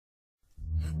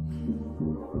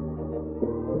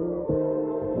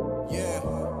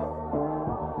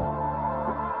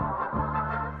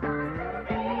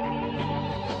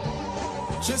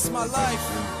Just my life.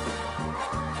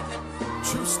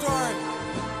 True story.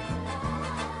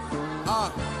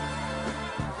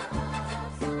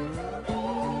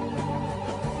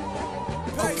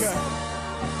 Okay.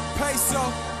 Payso.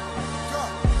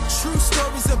 True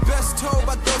stories are best told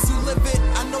by those who live it.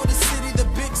 I know the city, the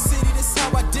big city, this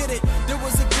how I did it. There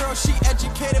was a girl, she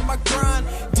educated my grind.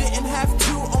 Didn't have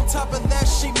to, on top of that,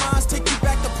 she minds. Take you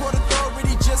back to Port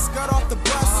Authority, just got off the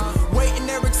bus. Waiting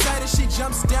there excited, she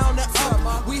jumps down and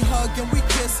up. We hug and we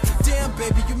kiss. Damn,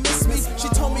 baby, you miss me. She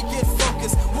told me get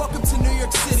focused. Welcome to New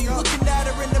York City. Looking at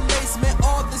her in amazement,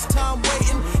 all this time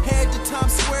waiting. Head to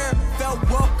Times Square, felt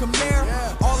welcome there.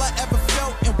 All I ever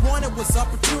felt and wanted was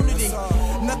opportunity.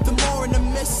 Nothing more in the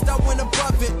mist, I went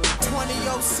above it.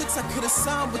 2006, I could've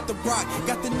signed with The Rock.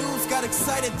 Got the news, got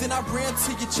excited, then I ran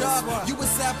to your job. You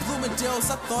was at Bloomingdale's,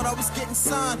 I thought I was getting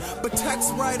signed. But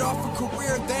text right off a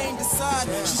career, they ain't decide.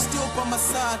 She's still by my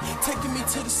side, taking me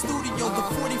to the studio. The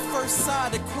 41st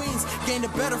side of Queens, gained a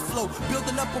better flow.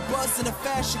 Building up a buzz in the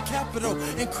fashion capital.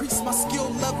 Increase my skill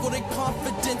level and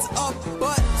confidence up,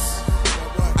 but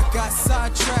got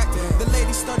sidetracked, the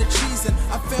lady started cheesing.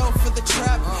 I fell for the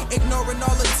trap, ignoring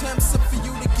all attempts for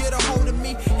you to get a hold of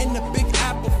me. In the Big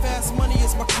Apple, fast money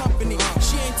is my company.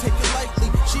 She ain't take it lightly,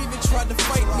 she even tried to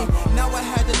fight me. Now I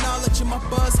had the knowledge and my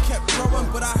buzz kept growing.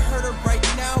 But I heard her right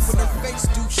now, when her face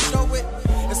do show it.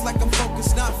 It's like I'm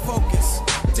focused, not focused.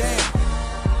 Damn.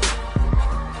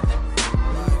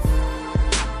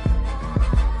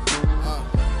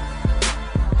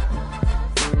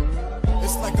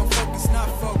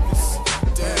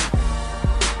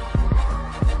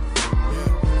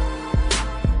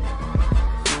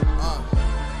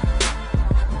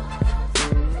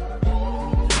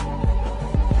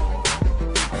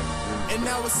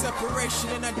 Now it's separation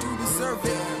and I do deserve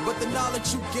it. But the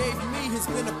knowledge you gave me has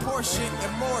been a portion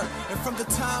and more. And from the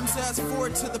times as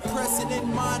forward to the present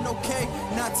in mind, okay,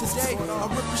 not today.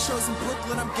 I'm ripping shows in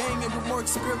Brooklyn, I'm ganging with more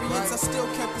experience. I still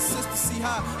kept consistency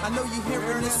high. I know you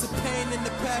hearing this, the pain and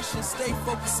the passion. Stay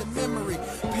focused in memory.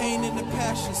 Pain and the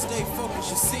passion, stay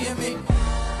focused. You seeing me?